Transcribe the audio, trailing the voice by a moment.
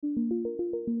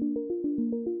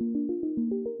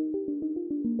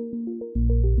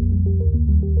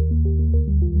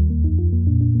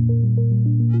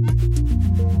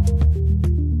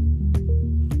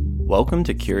Welcome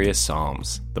to Curious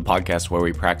Psalms, the podcast where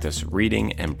we practice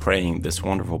reading and praying this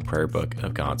wonderful prayer book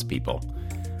of God's people.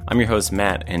 I'm your host,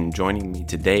 Matt, and joining me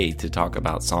today to talk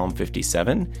about Psalm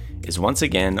 57 is once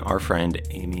again our friend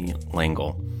Amy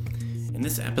Langle. In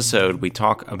this episode, we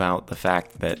talk about the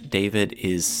fact that David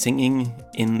is singing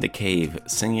in the cave,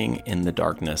 singing in the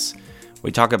darkness.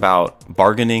 We talk about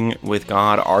bargaining with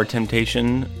God, our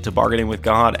temptation to bargaining with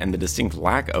God, and the distinct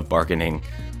lack of bargaining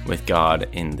with God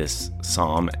in this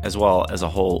psalm, as well as a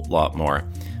whole lot more.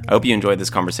 I hope you enjoyed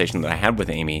this conversation that I had with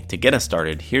Amy. To get us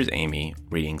started, here's Amy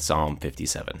reading Psalm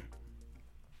 57.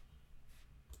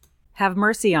 Have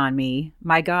mercy on me,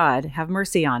 my God, have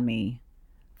mercy on me.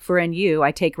 For in you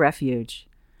I take refuge.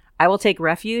 I will take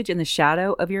refuge in the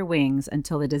shadow of your wings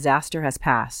until the disaster has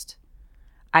passed.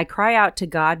 I cry out to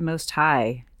God Most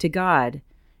High, to God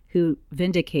who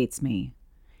vindicates me.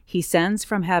 He sends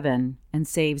from heaven and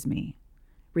saves me,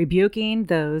 rebuking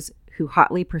those who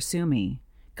hotly pursue me.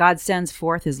 God sends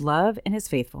forth his love and his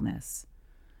faithfulness.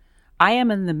 I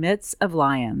am in the midst of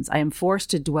lions. I am forced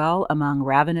to dwell among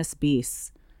ravenous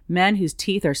beasts, men whose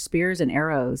teeth are spears and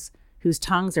arrows, whose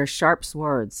tongues are sharp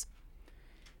swords.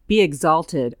 Be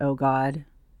exalted, O God,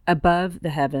 above the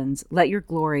heavens. Let your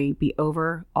glory be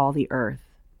over all the earth.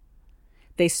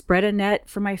 They spread a net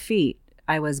for my feet.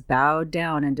 I was bowed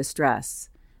down in distress.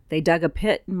 They dug a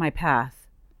pit in my path,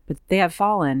 but they have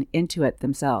fallen into it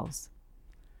themselves.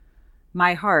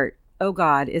 My heart, O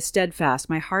God, is steadfast.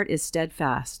 My heart is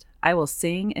steadfast. I will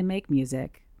sing and make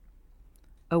music.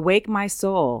 Awake, my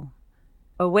soul.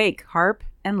 Awake, harp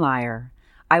and lyre.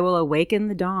 I will awaken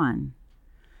the dawn.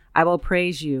 I will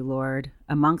praise you, Lord,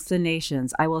 amongst the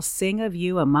nations. I will sing of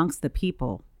you amongst the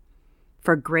people.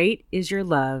 For great is your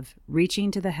love, reaching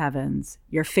to the heavens.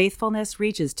 Your faithfulness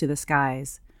reaches to the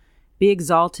skies. Be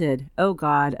exalted, O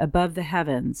God, above the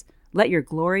heavens. Let your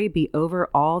glory be over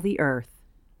all the earth.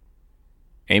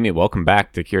 Amy, welcome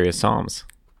back to Curious Psalms.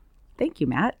 Thank you,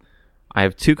 Matt. I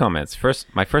have two comments.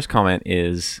 My first comment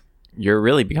is you're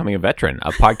really becoming a veteran,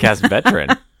 a podcast veteran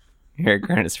here at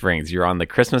Granite Springs. You're on the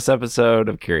Christmas episode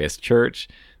of Curious Church.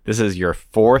 This is your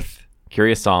fourth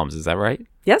Curious Psalms. Is that right?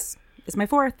 Yes, it's my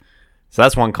fourth. So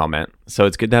that's one comment. So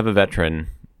it's good to have a veteran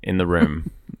in the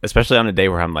room, especially on a day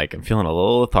where I'm feeling a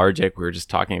little lethargic. We were just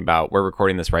talking about, we're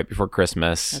recording this right before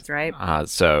Christmas. That's right.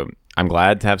 So I'm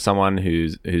glad to have someone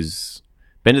who's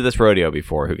been to this rodeo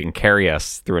before, who can carry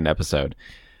us through an episode.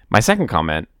 My second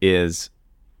comment is,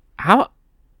 how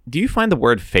do you find the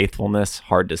word faithfulness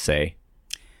hard to say?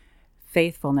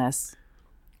 Faithfulness.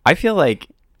 I feel like...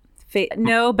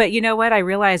 No, but you know what? I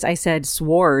realized I said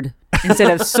sword instead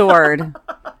of sword.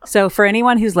 So for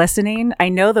anyone who's listening, I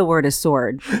know the word is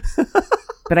sword,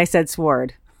 but I said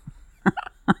sword.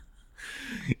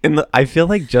 I feel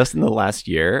like just in the last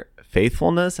year,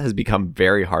 faithfulness has become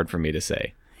very hard for me to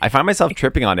say. I find myself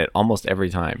tripping on it almost every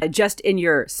time. Just in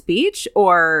your speech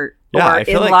or in like,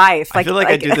 life? I feel like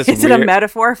I do this Is it a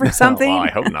metaphor for something? Well, I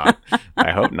hope not.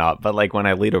 I hope not. But like when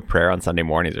I lead a prayer on Sunday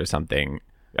mornings or something,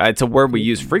 it's a word we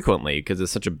use frequently because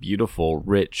it's such a beautiful,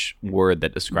 rich word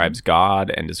that describes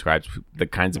God and describes the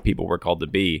kinds of people we're called to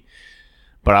be.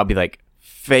 But I'll be like,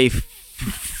 faith,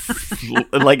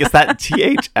 like it's that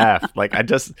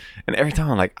THF. And every time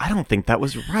I'm like, I don't think that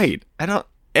was right.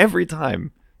 Every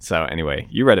time. So anyway,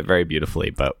 you read it very beautifully,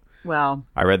 but well,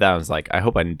 I read that and I was like, I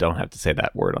hope I don't have to say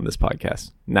that word on this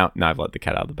podcast. Now I've let the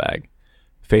cat out of the bag.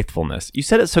 Faithfulness. You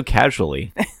said it so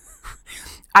casually.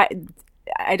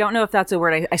 I don't know if that's a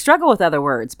word. I struggle with other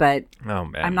words, but oh,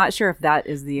 man. I'm not sure if that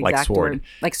is the exact sword. word.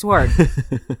 Like sword.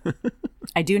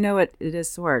 I do know it is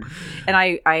sword. And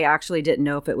I actually didn't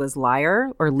know if it was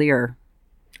liar or leer.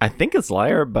 I think it's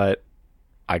liar, but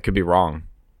I could be wrong.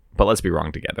 But let's be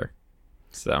wrong together.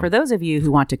 So for those of you who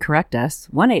want to correct us,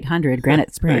 1-800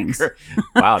 Granite Springs.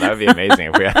 Wow, that would be amazing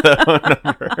if we had that phone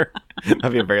number.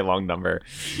 That'd be a very long number.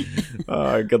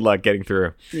 Good luck getting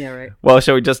through. Yeah, right. Well,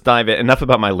 shall we just dive in? Enough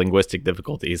about my linguistic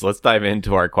difficulties. Let's dive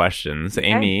into our questions. Okay.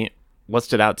 Amy, what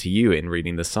stood out to you in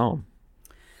reading the psalm?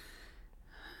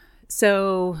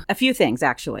 So a few things,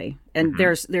 actually. And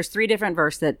there's three different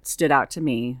verses that stood out to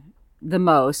me the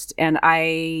most. And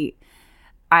I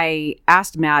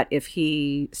asked Matt if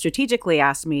he strategically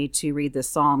asked me to read this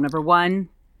psalm. Number one,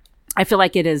 I feel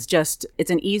like it's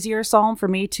an easier psalm for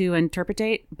me to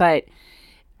interpretate, but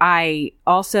I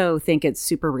also think it's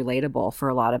super relatable for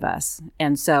a lot of us.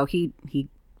 And so he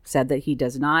said that he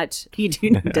does not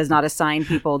assign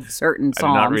people certain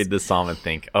psalms. I did not read this psalm and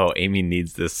think, oh, Amy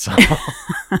needs this psalm.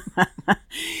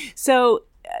 So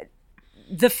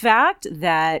the fact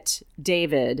that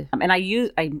David, and I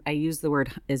use the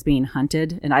word as being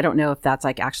hunted, and I don't know if that's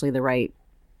like actually the right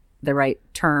the right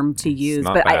term to use,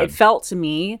 not but bad. it felt to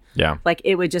me Yeah. like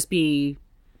it would just be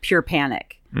pure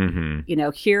panic. Mm-hmm. You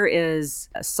know, here is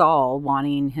Saul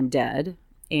wanting him dead,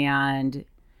 and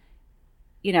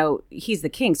you know, he's the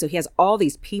king, so he has all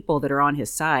these people that are on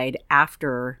his side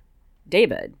after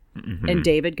David. Mm-hmm. And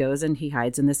David goes and he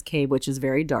hides in this cave, which is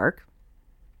very dark.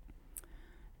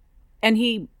 And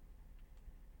he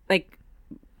like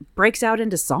breaks out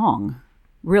into song,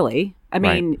 really. I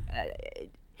mean,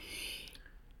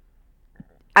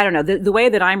 I don't know. The way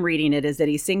that I'm reading it is that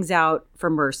he sings out for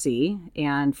mercy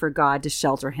and for God to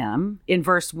shelter him. In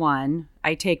verse 1,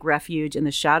 I take refuge in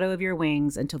the shadow of your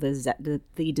wings until the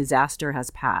disaster has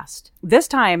passed. This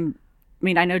time, I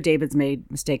mean, I know David's made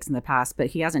mistakes in the past, but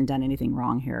he hasn't done anything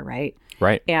wrong here, right?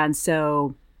 Right. And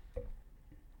so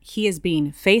he is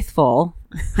being faithful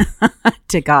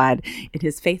to God in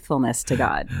his faithfulness to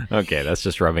God. Okay, that's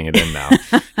just rubbing it in now.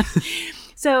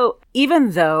 So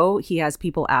even though he has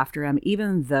people after him,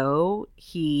 even though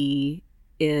he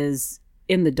is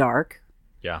in the dark,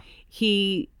 Yeah.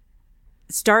 he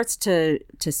starts to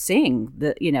sing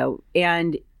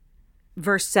and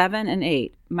verse 7 and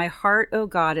 8, my heart, O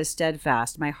God, is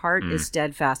steadfast. My heart is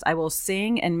steadfast. I will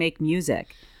sing and make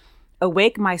music.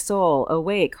 Awake, my soul.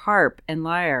 Awake, harp and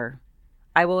lyre.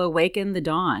 I will awaken the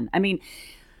dawn. I mean,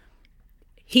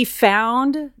 he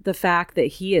found the fact that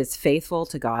he is faithful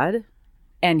to God,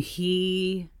 and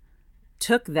he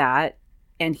took that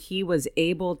and he was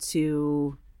able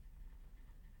to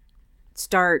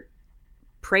start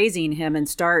praising him and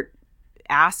start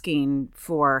asking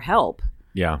for help.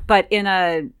 Yeah. But in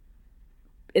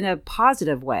a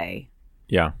positive way,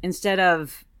 Yeah. instead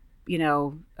of,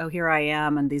 oh, here I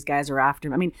am and these guys are after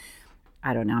me. I mean,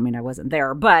 I don't know. I mean, I wasn't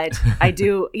there, but I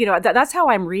do, that's how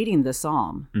I'm reading the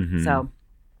Psalm. Mm-hmm. So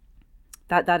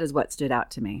that is what stood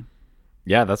out to me.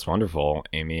 Yeah, that's wonderful,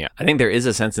 Amy. I think there is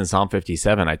a sense in Psalm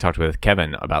 57. I talked with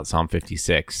Kevin about Psalm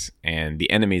 56, and the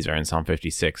enemies are in Psalm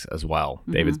 56 as well.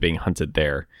 Mm-hmm. David's being hunted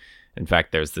there. In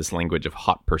fact, there's this language of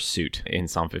hot pursuit in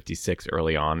Psalm 56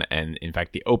 early on. And in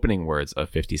fact, the opening words of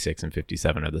 56 and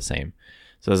 57 are the same.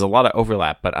 So there's a lot of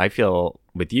overlap. But I feel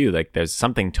with you, like there's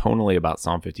something tonally about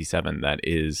Psalm 57 that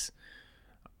is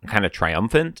kind of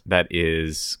triumphant, that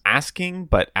is asking,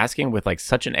 but asking with like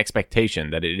such an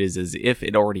expectation that it is as if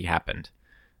it already happened,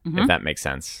 if that makes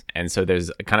sense. And so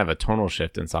there's a kind of a tonal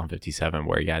shift in Psalm 57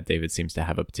 where, David seems to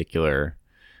have a particular,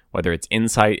 whether it's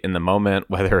insight in the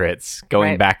moment, whether it's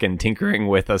going back and tinkering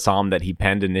with a psalm that he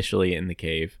penned initially in the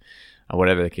cave,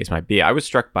 whatever the case might be. I was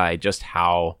struck by just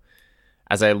how,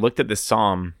 as I looked at this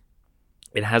psalm,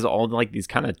 it has all like these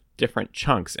kind of different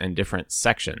chunks and different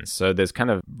sections. So there's kind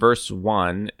of verse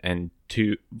 1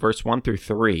 through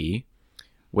 3,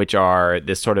 which are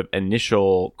this sort of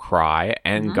initial cry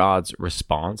and God's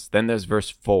response. Then there's verse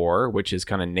 4, which is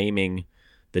kind of naming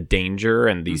the danger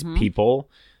and these people.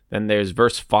 Then there's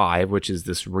verse 5, which is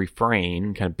this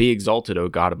refrain, kind of be exalted, O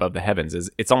God, above the heavens.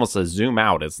 It's almost a zoom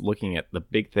out. It's looking at the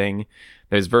big thing.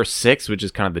 There's verse 6, which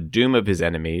is kind of the doom of his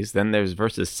enemies. Then there's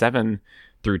verses 7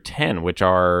 through 10, which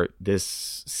are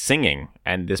this singing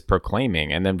and this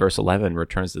proclaiming. And then verse 11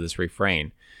 returns to this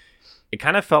refrain. It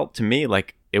kind of felt to me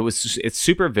like it's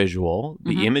super visual.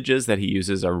 The images that he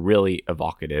uses are really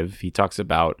evocative. He talks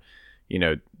about,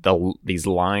 these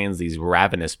lions, these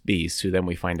ravenous beasts, who then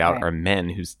we find out are men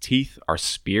whose teeth are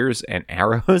spears and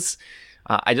arrows.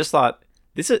 I just thought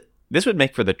this would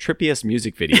make for the trippiest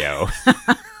music video.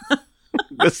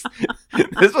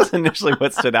 This was initially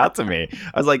what stood out to me.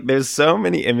 I was like, there's so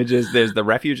many images. There's the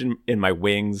refuge in my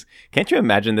wings. Can't you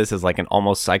imagine this as like an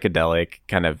almost psychedelic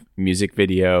kind of music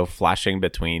video flashing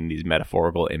between these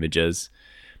metaphorical images?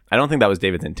 I don't think that was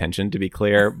David's intention, to be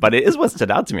clear, but it is what stood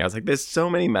out to me. I was like, there's so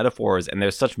many metaphors and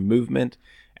there's such movement,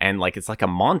 and like it's like a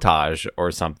montage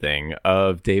or something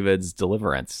of David's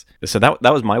deliverance. So that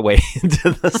was my way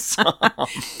into the psalm.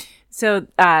 So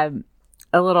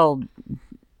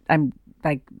I'm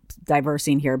like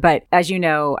diversing here, but as you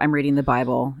know, I'm reading the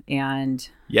Bible, and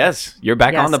yes, you're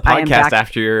back on the podcast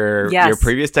after your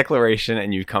previous declaration,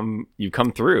 and you've come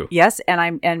through. Yes,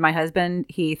 and my husband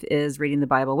Heath is reading the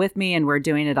Bible with me, and we're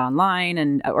doing it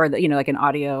online or like an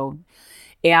audio.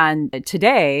 And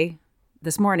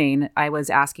this morning, I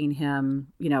was asking him,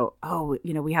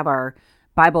 we have our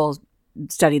Bible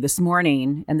study this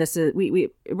morning, and this is we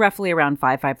roughly around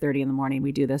 5:30 in the morning.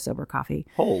 We do this over coffee.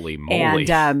 Holy moly!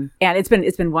 And it's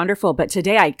been wonderful. But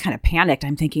today I kind of panicked.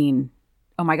 I'm thinking,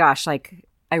 oh my gosh, like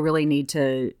I really need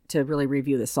to really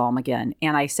review the Psalm again.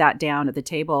 And I sat down at the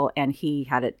table, and he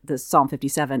had the Psalm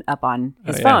 57 up on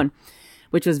his phone,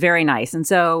 which was very nice. And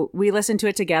so we listened to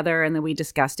it together, and then we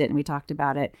discussed it and we talked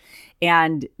about it.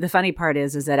 And the funny part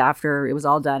is that after it was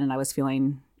all done and I was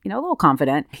feeling a little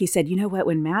confident. He said, you know what,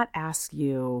 when Matt asks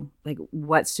you like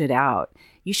what stood out,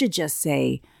 you should just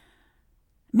say,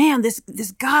 man, this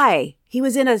guy, he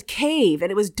was in a cave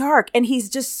and it was dark and he's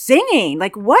just singing.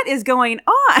 Like, what is going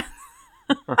on?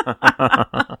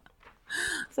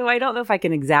 So I don't know if I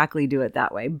can exactly do it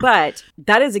that way, but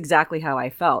that is exactly how I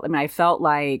felt. I mean, I felt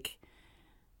like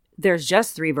there's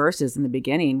just 3 verses in the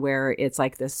beginning where it's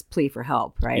like this plea for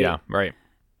help, right? Yeah, right.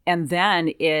 And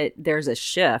then there's a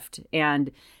shift.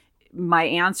 And my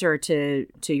answer to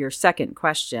your second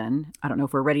question, I don't know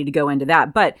if we're ready to go into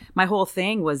that, but my whole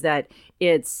thing was that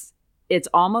it's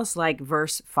almost like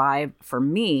verse 5 for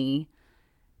me,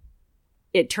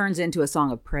 it turns into a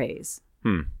song of praise.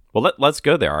 Well, let's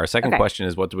go there. Our second question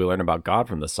is, what do we learn about God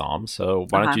from the Psalms? So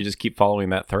why don't you just keep following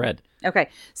that thread? Okay.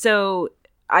 So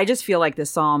I just feel like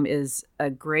this psalm is a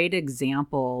great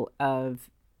example of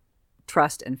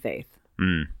trust and faith.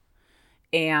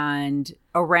 And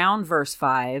around verse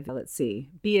 5, let's see.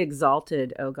 Be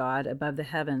exalted, O God, above the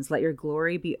heavens. Let your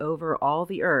glory be over all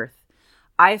the earth.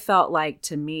 I felt like,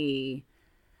 to me,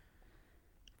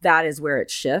 that is where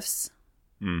it shifts.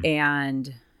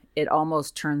 And it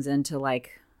almost turns into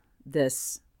like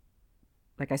this,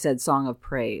 like I said, song of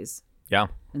praise. Yeah.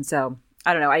 And so,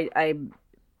 I don't know.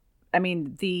 I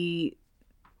mean, the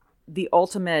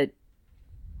ultimate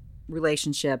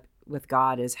relationship with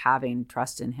God is having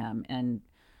trust in him and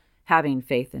having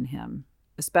faith in him,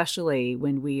 especially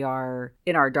when we are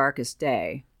in our darkest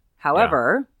day.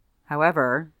 However,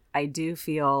 I do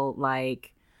feel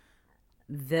like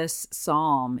this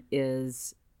psalm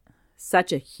is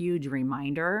such a huge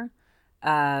reminder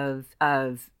of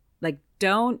like,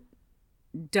 don't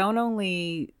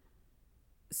only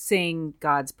sing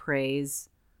God's praise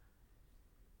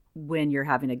when you're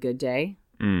having a good day.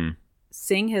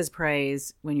 Sing his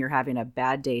praise when you're having a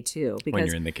bad day too. Because when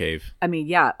you're in the cave. I mean,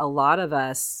 yeah, a lot of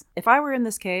us, if I were in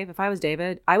this cave, if I was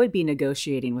David, I would be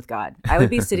negotiating with God. I would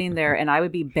be sitting there and I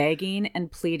would be begging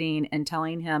and pleading and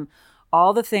telling him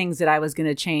all the things that I was going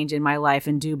to change in my life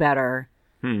and do better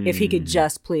if he could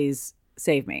just please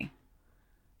save me.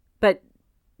 But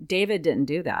David didn't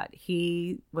do that.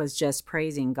 He was just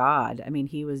praising God. I mean,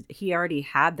 he already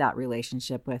had that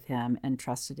relationship with him and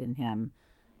trusted in him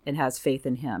and has faith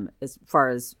in him, as far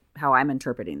as how I'm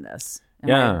interpreting this.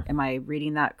 Am I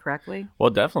reading that correctly? Well,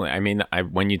 definitely. I mean,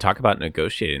 when you talk about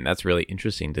negotiating, that's really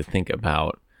interesting to think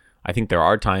about. I think there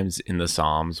are times in the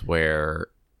Psalms where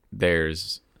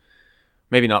there's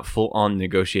maybe not full on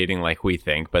negotiating like we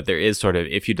think, but there is sort of,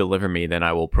 if you deliver me, then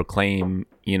I will proclaim,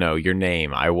 your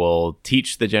name. I will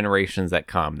teach the generations that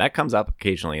come. That comes up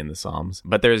occasionally in the Psalms,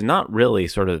 but there's not really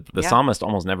sort of, the psalmist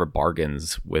almost never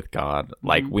bargains with God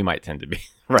like we might tend to be,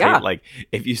 right? Yeah. Like,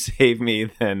 if you save me,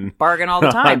 then bargain all the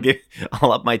time.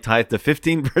 I'll up my tithe to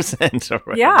 15% or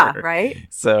whatever. Yeah, right?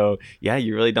 So, yeah,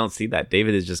 you really don't see that.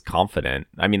 David is just confident.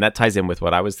 I mean, that ties in with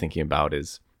what I was thinking about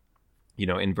is,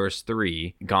 in verse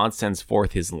 3, God sends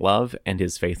forth his love and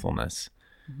his faithfulness.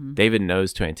 David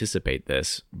knows to anticipate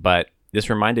this, but this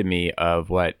reminded me of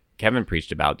what Kevin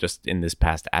preached about just in this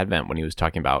past Advent when he was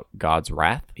talking about God's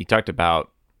wrath. He talked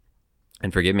about,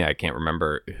 and forgive me, I can't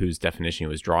remember whose definition he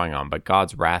was drawing on, but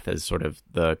God's wrath is sort of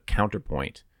the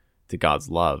counterpoint to God's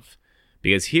love.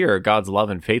 Because here, God's love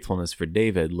and faithfulness for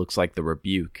David looks like the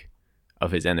rebuke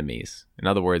of his enemies. In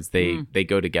other words, they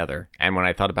go together. And when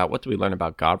I thought about what do we learn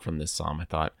about God from this psalm, I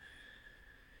thought,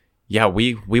 yeah,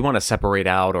 we want to separate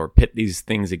out or pit these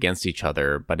things against each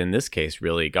other. But in this case,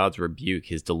 really, God's rebuke,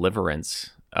 his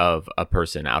deliverance of a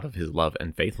person out of his love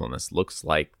and faithfulness looks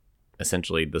like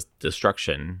essentially the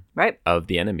destruction of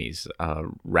the enemies,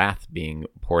 wrath being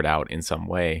poured out in some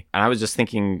way. And I was just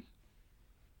thinking,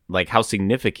 like, how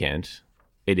significant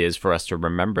it is for us to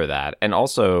remember that. And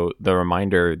also the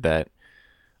reminder that,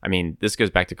 I mean, this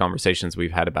goes back to conversations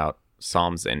we've had about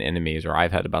Psalms and enemies, or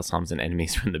I've had about Psalms and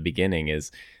enemies from the beginning,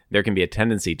 is there can be a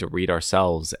tendency to read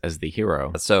ourselves as the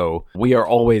hero. So we are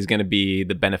always going to be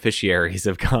the beneficiaries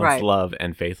of God's love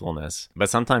and faithfulness. But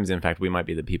sometimes, in fact, we might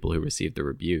be the people who receive the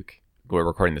rebuke. We're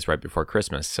recording this right before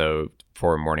Christmas. So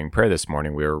for morning prayer this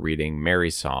morning, we were reading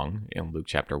Mary's song in Luke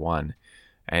chapter 1.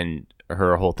 And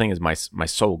her whole thing is, my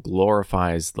soul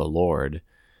glorifies the Lord,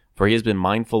 for he has been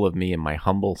mindful of me in my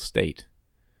humble state.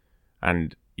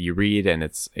 And you read, and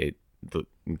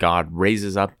God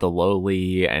raises up the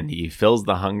lowly, and he fills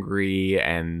the hungry,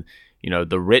 and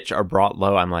the rich are brought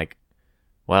low. I'm like,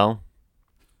 well,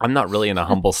 I'm not really in a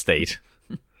humble state.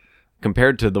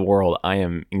 Compared to the world, I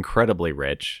am incredibly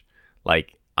rich.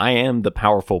 Like, I am the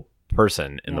powerful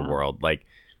person in the world. Like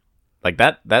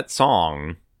that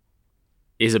song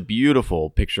is a beautiful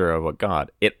picture of what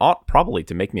God, it ought probably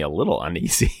to make me a little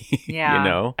uneasy,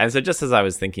 Yeah. And so just as I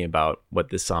was thinking about what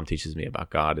this psalm teaches me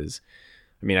about God is,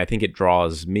 I think it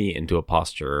draws me into a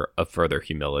posture of further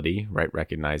humility, right?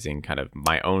 Recognizing kind of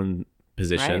my own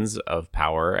positions of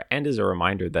power, and is a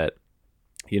reminder that,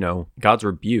 God's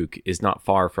rebuke is not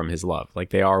far from his love. Like,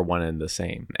 they are one and the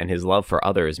same. And his love for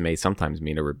others may sometimes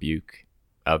mean a rebuke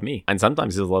of me. And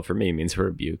sometimes his love for me means a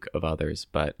rebuke of others.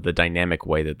 But the dynamic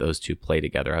way that those two play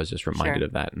together, I was just reminded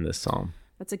of that in this psalm.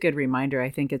 That's a good reminder. I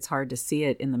think it's hard to see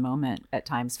it in the moment at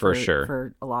times For sure.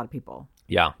 For a lot of people.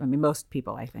 Yeah. Most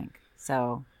people, I think.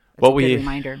 So it's a good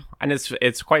reminder. And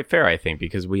it's quite fair, I think,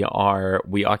 because we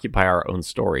occupy our own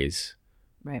stories.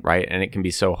 Right. And it can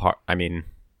be so hard.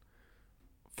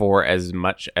 For as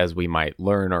much as we might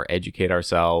learn or educate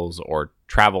ourselves or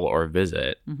travel or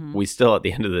visit, we still, at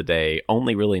the end of the day,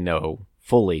 only really know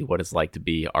fully what it's like to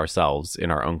be ourselves in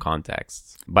our own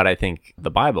contexts. But I think the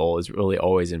Bible is really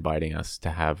always inviting us to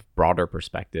have broader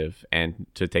perspective and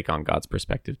to take on God's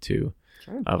perspective too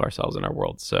of ourselves and our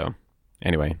world. So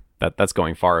anyway, that's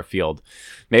going far afield.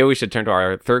 Maybe we should turn to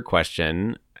our third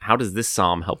question. How does this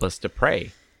psalm help us to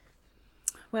pray?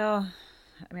 Well,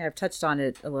 I've touched on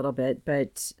it a little bit,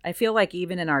 but I feel like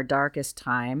even in our darkest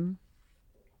time,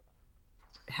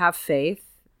 have faith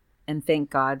and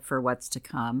thank God for what's to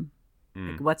come,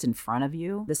 like what's in front of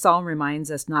you. The psalm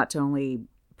reminds us not to only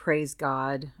praise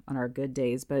God on our good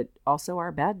days, but also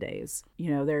our bad days.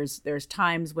 There's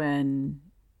times when,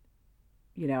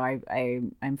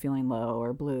 I'm feeling low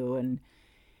or blue, and,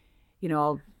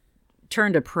 I'll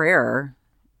turn to prayer,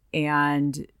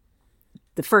 and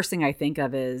the first thing I think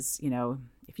of is,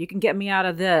 if you can get me out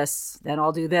of this, then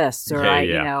I'll do this. Or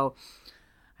I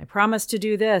promise to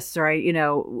do this, or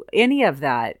any of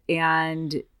that.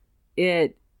 And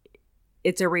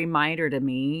it's a reminder to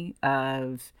me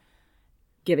of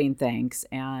giving thanks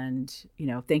and,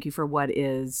 thank you for what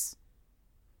is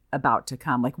about to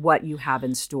come, like what you have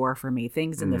in store for me,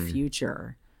 things in the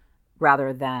future,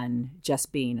 rather than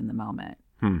just being in the moment.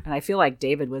 And I feel like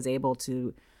David was able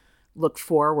to look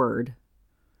forward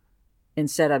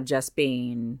instead of just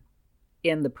being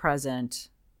in the present,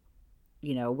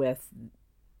 in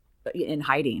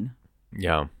hiding.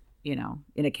 Yeah.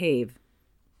 In a cave.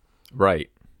 Right.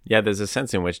 Yeah, there's a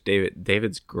sense in which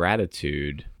David's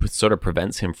gratitude sort of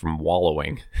prevents him from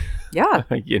wallowing. Yeah.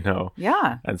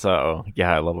 Yeah. And so,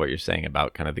 I love what you're saying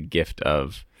about kind of the gift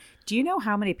of... Do you know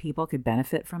how many people could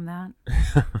benefit from that?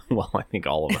 Well, I think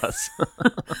all of us.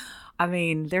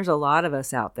 There's a lot of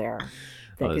us out there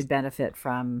that could benefit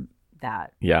from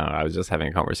that. Yeah, I was just having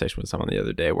a conversation with someone the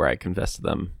other day where I confessed to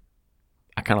them,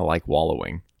 I kind of like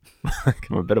wallowing.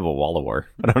 I'm a bit of a wallower.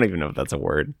 I don't even know if that's a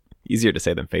word. Easier to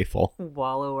say than faithful.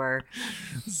 Wallower.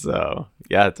 So,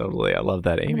 yeah, totally. I love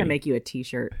that, Amy. I'm going to make you a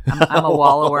t-shirt. I'm a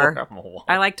wallower.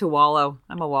 I like to wallow.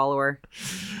 I'm a wallower.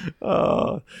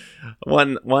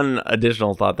 One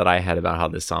additional thought that I had about how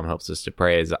this psalm helps us to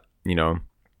pray is,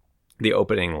 the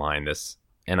opening line, this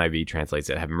NIV translates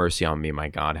it, "Have mercy on me, my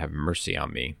God, have mercy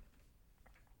on me."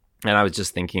 And I was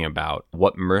just thinking about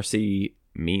what mercy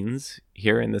means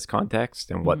here in this context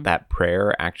and what that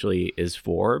prayer actually is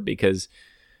for, because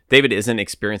David isn't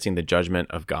experiencing the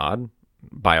judgment of God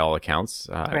by all accounts.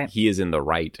 He is in the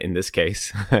right in this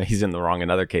case. He's in the wrong in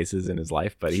other cases in his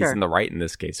life, but he's in the right in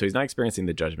this case. So he's not experiencing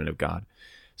the judgment of God.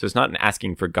 So it's not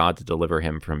asking for God to deliver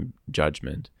him from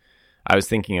judgment. I was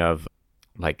thinking of,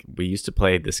 like, we used to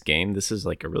play this game. This is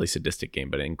like a really sadistic game,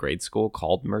 but in grade school,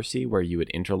 called Mercy, where you would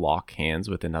interlock hands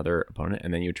with another opponent,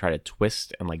 and then you would try to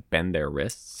twist and like bend their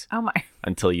wrists. Oh my!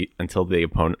 Until the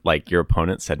opponent, like your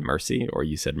opponent, said mercy, or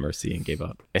you said mercy and gave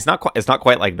up. It's not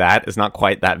quite like that. It's not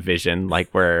quite that vision, like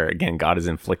where again God is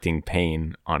inflicting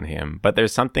pain on him. But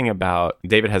there's something about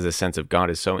David has a sense of God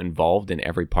is so involved in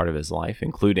every part of his life,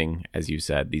 including, as you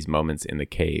said, these moments in the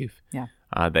cave. Yeah.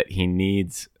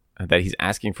 That he's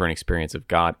asking for an experience of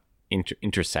God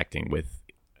intersecting with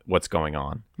what's going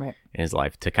on in his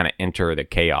life to kind of enter the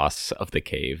chaos of the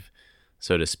cave,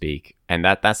 so to speak. And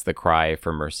that's the cry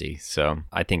for mercy. So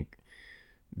I think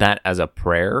that as a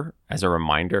prayer, as a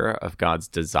reminder of God's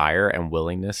desire and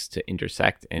willingness to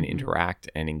intersect and interact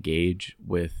and engage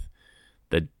with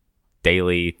the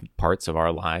daily parts of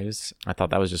our lives, I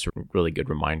thought that was just a really good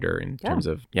reminder in terms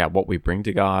of what we bring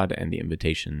to God and the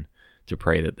invitation to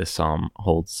pray that this psalm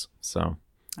holds. So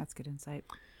that's good insight.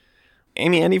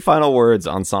 Amy, any final words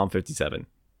on Psalm 57?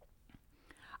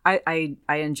 I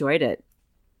enjoyed it.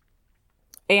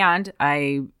 And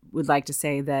I would like to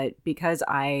say that because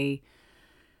I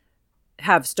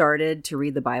have started to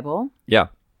read the Bible, I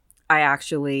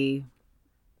actually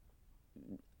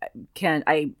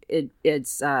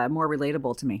it's more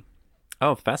relatable to me.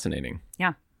 Oh, fascinating.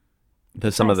 Yeah.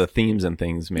 Some of the themes and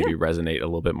things maybe resonate a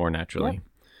little bit more naturally.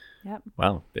 Yep.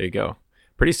 Well, there you go.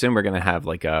 Pretty soon we're going to have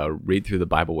like a read through the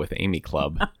Bible with Amy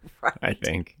club, Right. I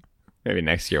think. Maybe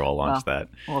next year we'll launch that.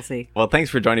 We'll see. Well, thanks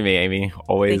for joining me, Amy.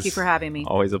 Thank you for having me.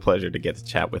 Always a pleasure to get to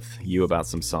chat with you about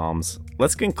some Psalms.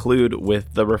 Let's conclude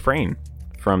with the refrain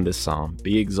from this psalm.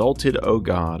 Be exalted, O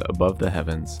God, above the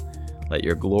heavens. Let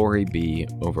your glory be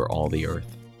over all the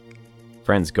earth.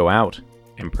 Friends, go out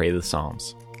and pray the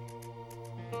Psalms.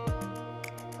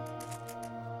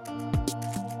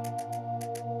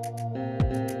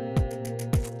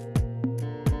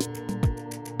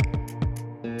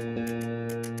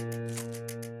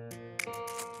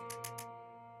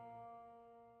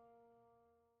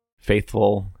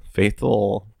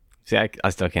 Faithful. See, I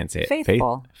still can't say it.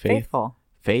 Faithful.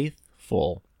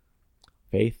 Faithful.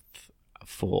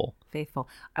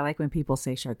 I like when people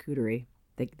say charcuterie.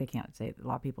 They can't say it. A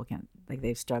lot of people can't. Like,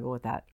 they struggle with that